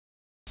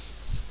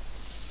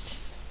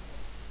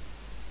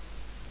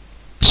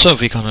So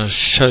we're going to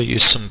show you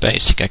some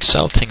basic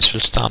Excel things.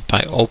 We'll start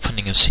by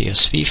opening a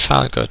CSV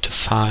file, go to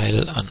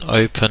File and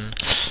Open.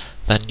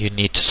 Then you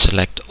need to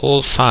select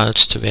all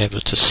files to be able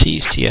to see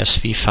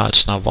CSV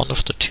files. Now one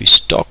of the two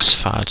stocks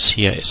files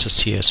here is a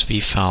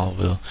CSV file.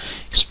 We'll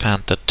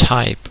expand the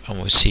type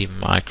and we see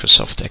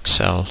Microsoft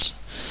Excel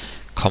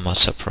comma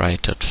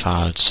separated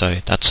file. So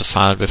that's a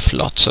file with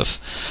lots of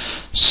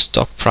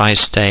stock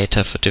price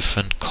data for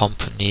different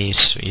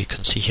companies. You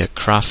can see here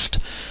Kraft,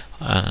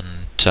 and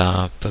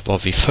but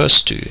what we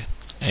first do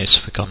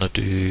is we're gonna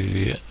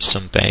do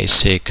some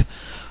basic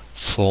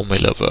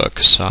formula work.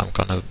 So I'm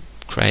gonna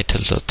create a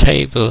little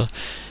table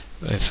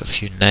with a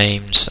few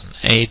names and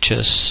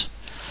ages,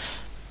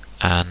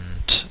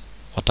 and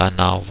what I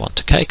now want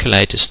to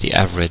calculate is the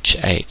average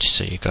age.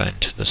 So you go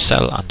into the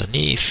cell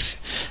underneath.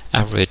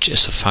 Average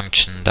is a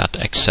function that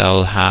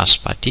Excel has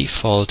by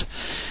default.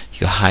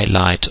 You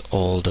highlight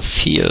all the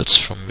fields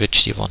from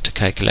which you want to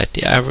calculate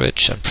the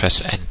average and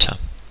press enter.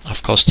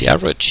 Of course, the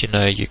average,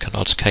 you can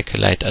also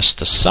calculate as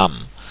the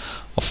sum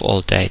of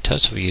all data,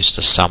 so we use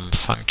the sum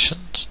function,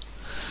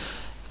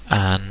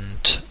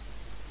 and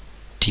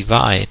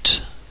divide.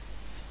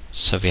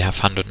 So we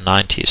have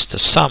 190 is the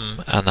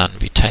sum, and then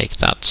we take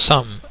that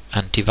sum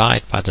and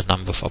divide by the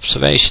number of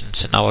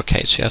observations. In our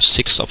case we have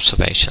 6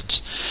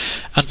 observations,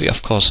 and we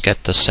of course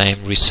get the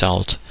same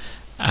result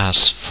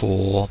as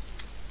for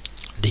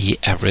the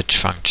average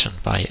function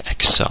by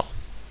Excel.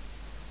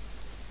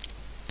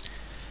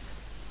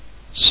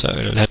 So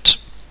let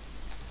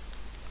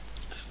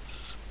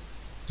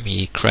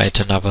me create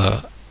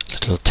another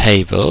little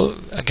table,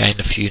 again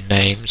a few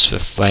names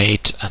with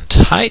weight and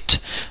height,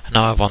 and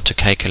now I want to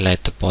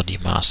calculate the body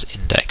mass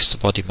index. The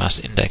body mass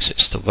index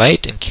is the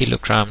weight in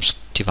kilograms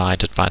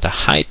divided by the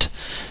height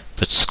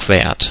but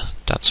squared.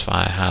 That's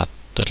why I had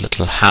the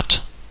little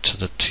hat to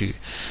the 2,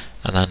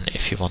 and then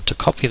if you want to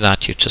copy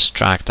that you just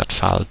drag that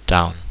file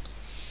down.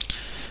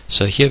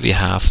 So here we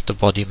have the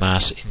body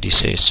mass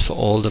indices for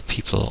all the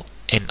people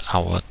in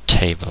our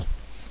table.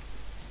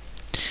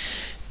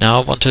 Now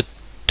I want to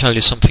tell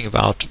you something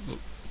about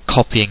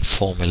copying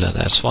formula.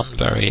 There's one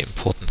very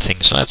important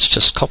thing. So let's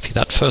just copy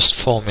that first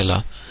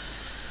formula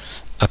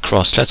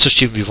across. Let's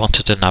assume we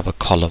wanted another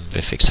column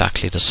with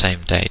exactly the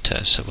same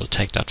data. So we'll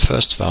take that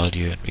first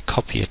value and we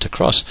copy it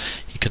across.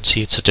 You can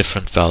see it's a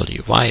different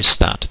value. Why is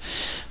that?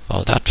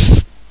 Well,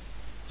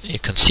 you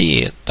can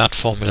see that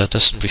formula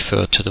doesn't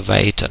refer to the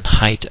weight and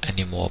height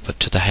anymore, but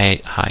to the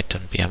height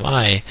and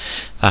BMI.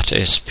 That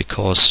is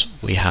because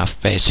we have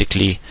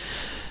basically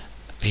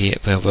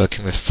we're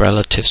working with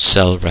relative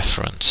cell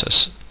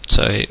references.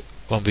 So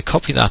when we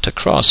copy that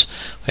across,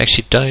 we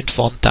actually don't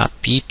want that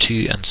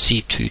B2 and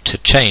C2 to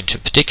change.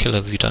 In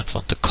particular, we don't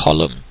want the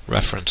column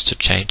reference to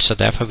change, so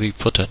therefore we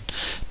put a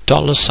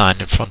 $sign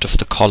in front of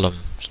the column,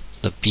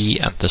 the B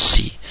and the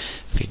C.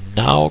 If we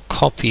now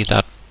copy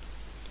that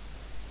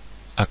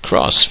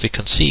across, we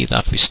can see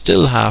that we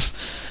still have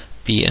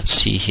B and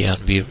C here,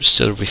 and we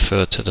still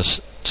refer to the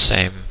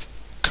same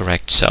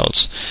correct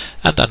cells,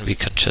 and then we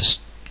can just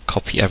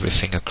copy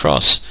everything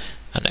across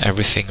and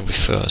everything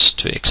refers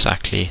to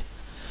exactly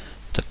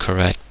the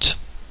correct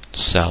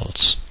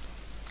cells.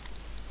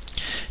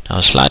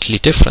 Now slightly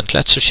different,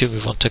 let's assume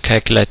we want to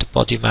calculate the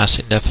body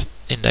mass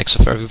index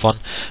of everyone,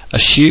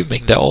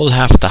 assuming they all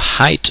have the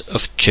height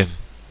of Jim,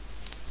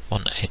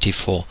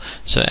 184.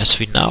 So as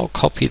we now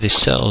copy this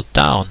cell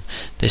down,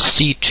 the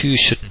C2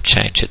 shouldn't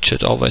change, it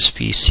should always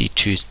be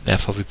C2,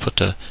 therefore we put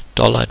a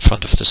 $in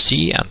front of the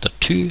C and the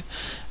 2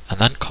 and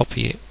then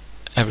copy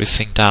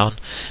everything down,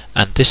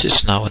 and this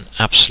is now an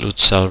absolute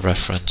cell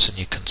reference, and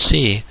you can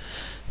see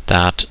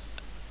that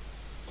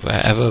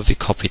wherever we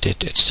copied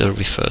it, it still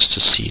refers to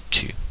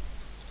C2.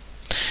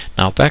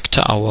 Now back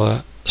to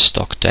our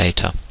stock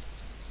data.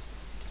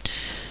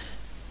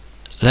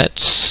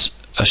 Let's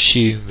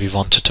assume we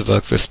wanted to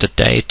work with the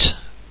date,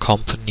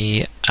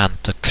 company and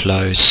the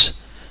close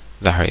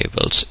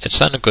variables. It's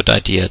then a good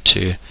idea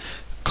to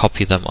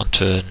copy them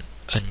onto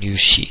a new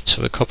sheet.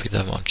 So we copy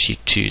them on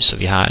sheet 2. So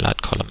we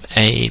highlight column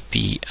A,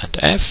 B and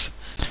F,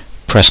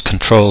 press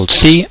Ctrl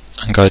C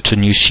and go to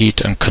new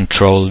sheet and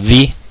Ctrl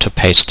V to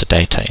paste the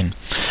data in.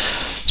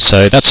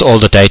 So that's all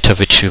the data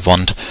which we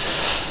want.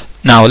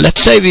 Now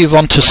let's say we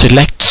want to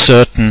select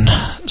certain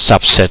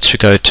subsets. We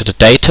go to the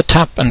Data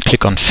tab and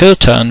click on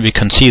Filter, and we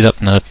can see that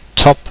in the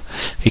top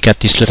we get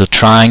these little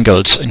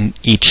triangles in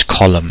each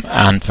column,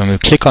 and when we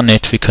click on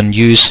it we can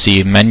use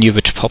the menu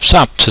which pops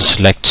up to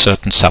select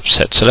certain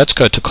subsets. So let's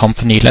go to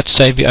company. Let's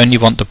say we only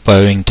want the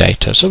Boeing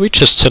data, so we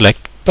just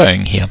select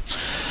Boeing here,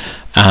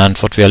 and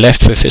what we are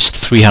left with is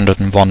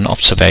 301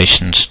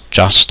 observations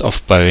just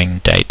of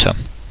Boeing data.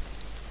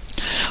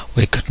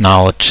 We could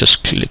now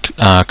just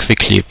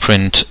quickly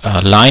print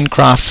a line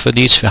graph for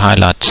these. We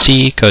highlight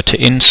C, go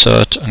to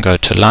Insert and go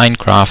to Line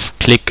Graph,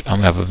 click, and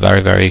we have a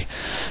very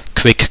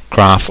quick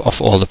graph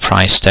of all the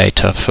price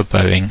data for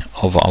Boeing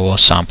over our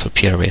sample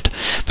period.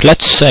 But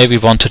let's say we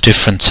want a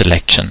different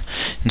selection.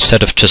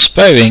 Instead of just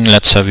Boeing,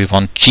 let's say we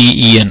want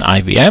GE and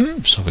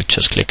IBM, so we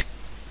just click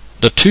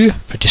the two,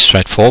 pretty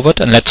straightforward.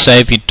 And let's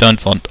say we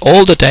don't want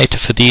all the data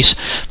for these,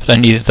 but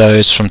only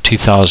those from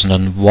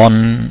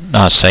 2001,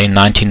 say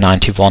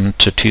 1991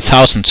 to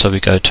 2000. So we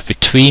go to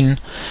between.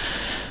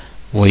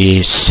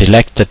 We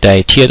select the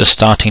date here, the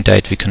starting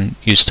date. We can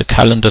use the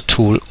calendar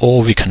tool,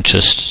 or we can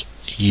just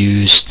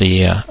use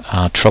the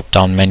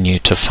drop-down menu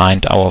to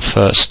find our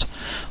first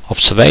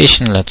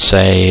observation. Let's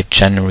say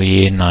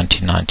January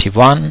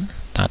 1991.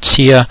 That's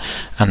here,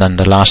 and then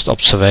the last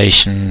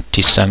observation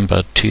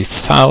December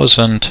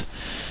 2000.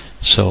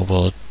 So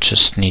we'll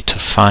just need to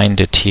find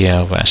it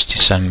here. Where's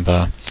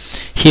December?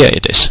 Here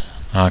it is.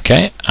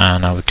 Okay,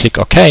 and now we click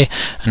OK,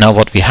 and now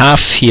what we have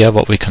here,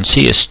 what we can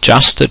see is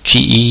just the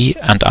GE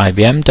and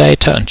IBM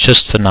data, and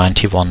just for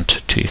 91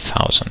 to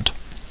 2000.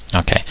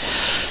 Okay,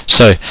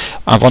 so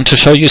I want to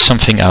show you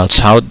something else,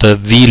 how the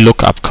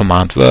VLOOKUP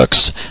command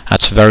works.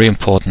 That's a very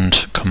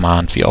important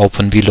command. We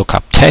open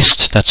VLOOKUP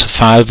test. That's a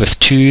file with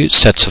two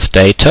sets of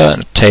data,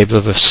 a table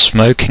with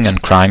smoking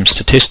and crime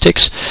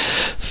statistics.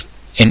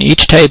 In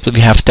each table we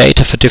have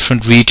data for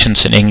different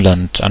regions in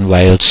England and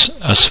Wales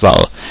as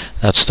well.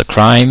 That's the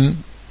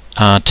crime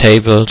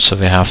table, so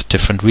we have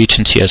different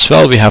regions here as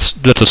well. We have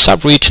little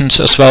sub-regions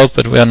as well,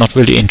 but we are not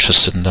really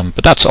interested in them.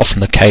 But that's often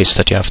the case,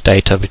 that you have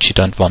data which you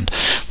don't want.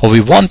 What we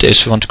want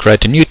is, we want to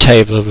create a new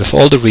table with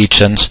all the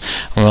regions.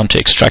 We want to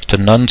extract the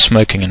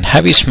non-smoking and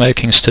heavy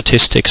smoking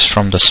statistics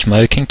from the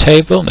smoking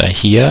table. They're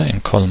here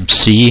in column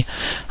C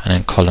and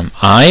in column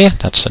I.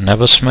 That's the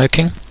never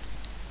smoking.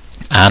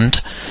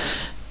 And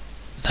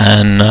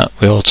then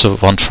we also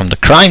want from the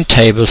crime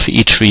table, for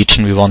each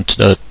region we want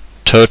the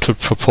total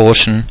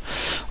proportion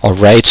or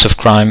rates of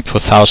crime per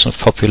thousand of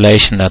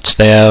population. That's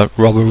there,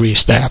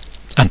 robberies there,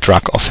 and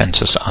drug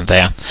offenses are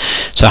there.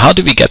 So how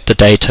do we get the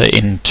data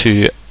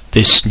into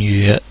this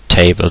new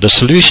table? The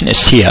solution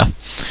is here,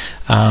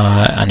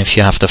 and if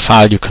you have the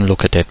file you can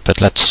look at it,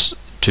 but let's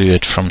do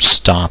it from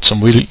start. So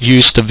we'll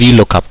use the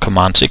VLOOKUP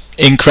command. It's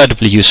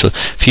incredibly useful.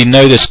 If you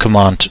know this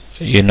command,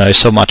 you know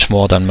so much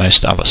more than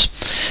most others.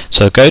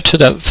 So go to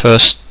the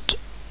first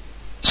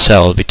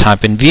cell, we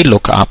type in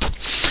VLOOKUP,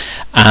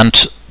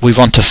 and we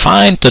want to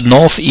find the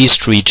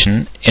northeast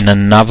region in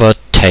another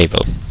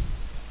table.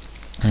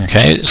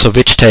 Okay, so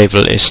which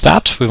table is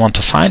that? We want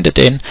to find it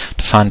in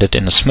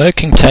the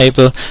smoking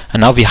table,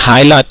 and now we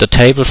highlight the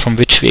table from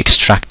which we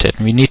extracted.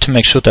 We need to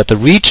make sure that the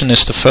region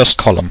is the first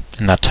column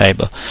in that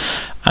table,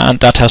 and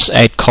that has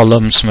 8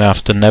 columns. We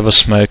have the never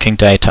smoking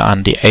data,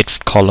 and the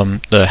 8th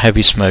column, the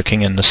heavy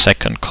smoking, in the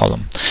second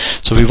column.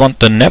 So we want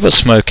the never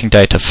smoking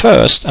data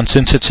first, and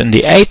since it's in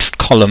the 8th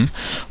column,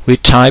 we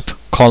type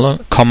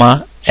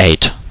comma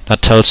 8.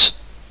 That tells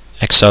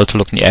Excel to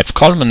look in the 8th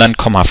column, and then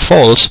comma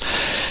false.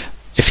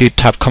 If you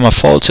type comma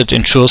false, it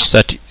ensures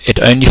that it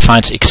only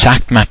finds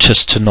exact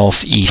matches to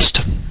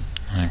northeast.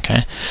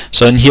 Okay,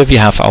 so in here we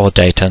have our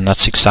data, and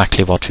that's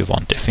exactly what we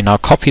want. If we now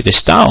copy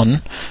this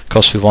down,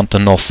 because we want the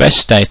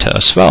northwest data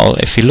as well,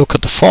 if we look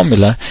at the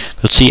formula,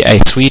 we'll see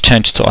A3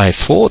 changed to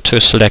A4 to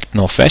select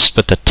northwest,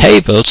 but the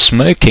table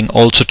smoking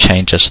also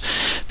changes,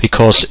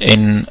 because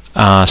in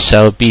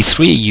cell B3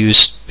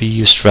 we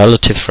used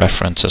relative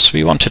references.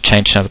 We want to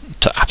change them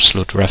to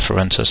absolute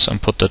references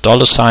and put the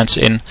 $signs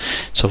in.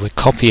 So we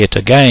copy it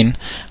again,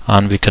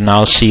 and we can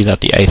now see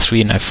that the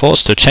A3 and A4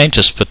 still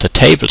changes, but the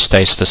table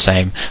stays the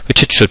same,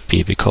 which it should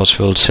be, because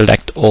we'll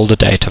select all the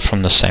data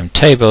from the same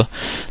table.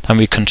 Then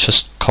we can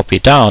just copy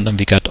down, and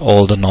we get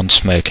all the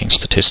non-smoking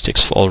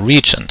statistics for all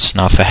regions.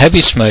 Now for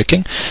heavy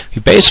smoking,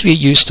 we basically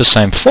use the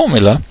same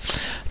formula,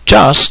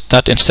 just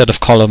that instead of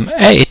column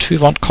 8 we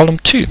want column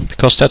 2,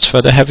 because that's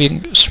where the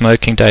heavy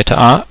smoking data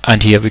are.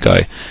 And here we go,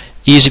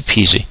 easy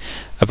peasy.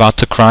 About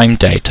the crime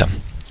data,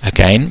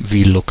 again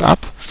VLOOKUP,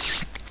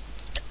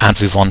 and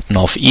we want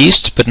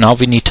northeast, but now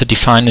we need to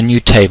define a new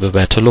table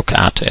where to look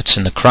at. It's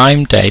in the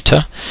crime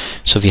data,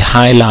 so we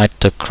highlight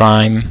the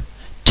crime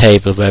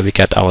table where we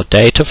get our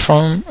data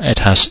from. It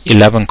has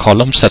 11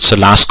 columns. That's the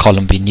last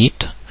column we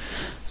need.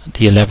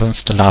 The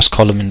 11th, the last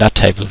column in that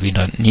table, we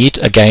don't need.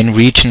 Again,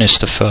 region is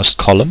the first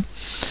column.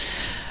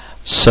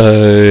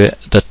 So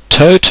the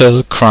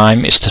total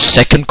crime is the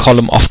second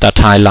column of that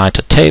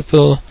highlighted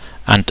table,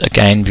 and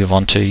again we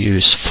want to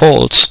use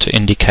false to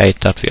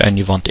indicate that we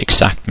only want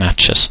exact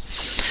matches.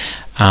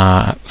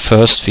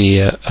 First we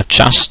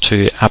adjust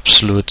to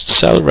absolute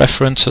cell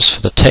references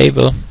for the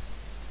table,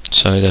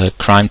 so the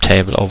crime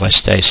table always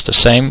stays the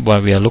same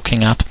where we are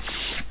looking at.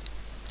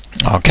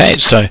 Okay,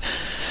 so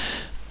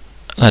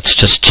let's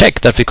just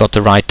check that we got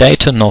the right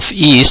data.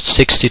 Northeast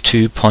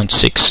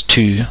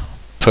 62.62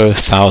 per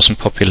 1,000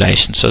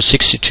 population, so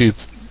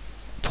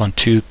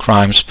 62.2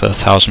 crimes per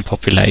 1,000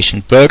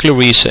 population.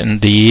 Burglaries in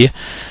the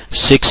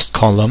 6th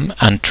column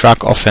and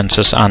drug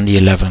offenses on the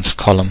 11th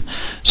column.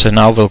 So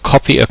now we'll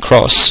copy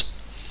across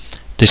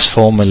this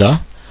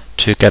formula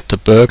to get the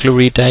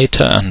burglary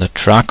data and the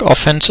drug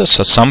offenses.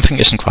 So something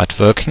isn't quite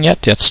working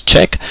yet. Let's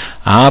check.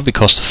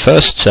 Because the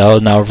first cell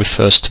now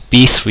refers to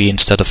B3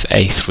 instead of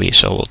A3,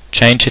 so we'll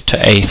change it to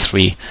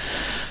A3,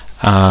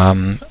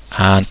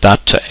 and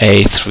that to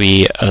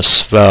A3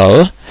 as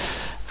well.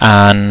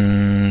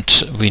 and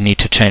we need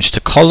to change the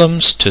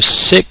columns to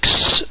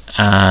 6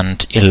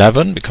 and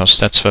 11 because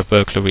that's where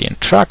burglary and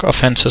drug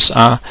offenses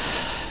are.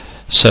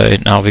 So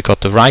now we got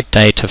the right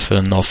data for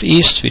the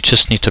Northeast. We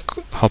just need to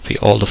copy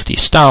all of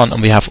these down,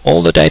 and we have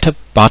all the data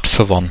but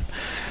for one.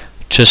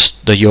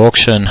 Just the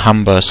Yorkshire and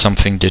Humber,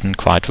 something didn't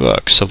quite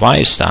work. So why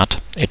is that?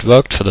 It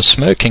worked for the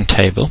smoking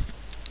table,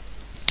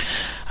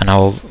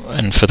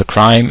 and for the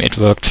crime it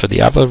worked for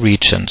the other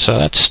region. So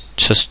let's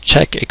just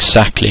check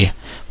exactly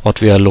what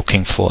we are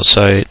looking for.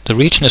 So the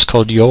region is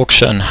called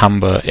Yorkshire and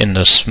Humber in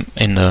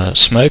the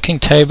smoking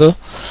table.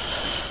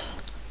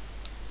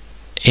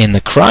 In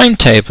the crime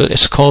table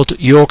it's called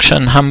Yorkshire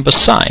and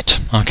Humberside.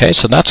 Okay,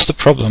 so that's the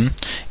problem.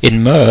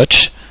 In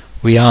merge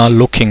we are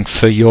looking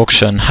for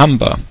Yorkshire and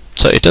Humber.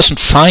 So it doesn't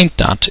find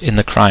that in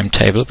the crime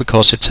table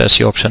because it says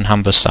Yorkshire and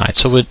Humberside.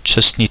 So we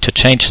just need to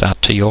change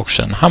that to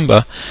Yorkshire and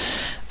Humber,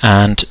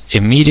 and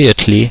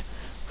immediately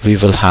we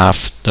will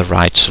have the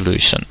right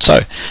solution.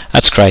 So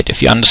that's great.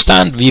 If you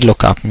understand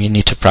VLOOKUP and you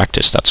need to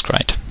practice, that's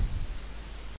great.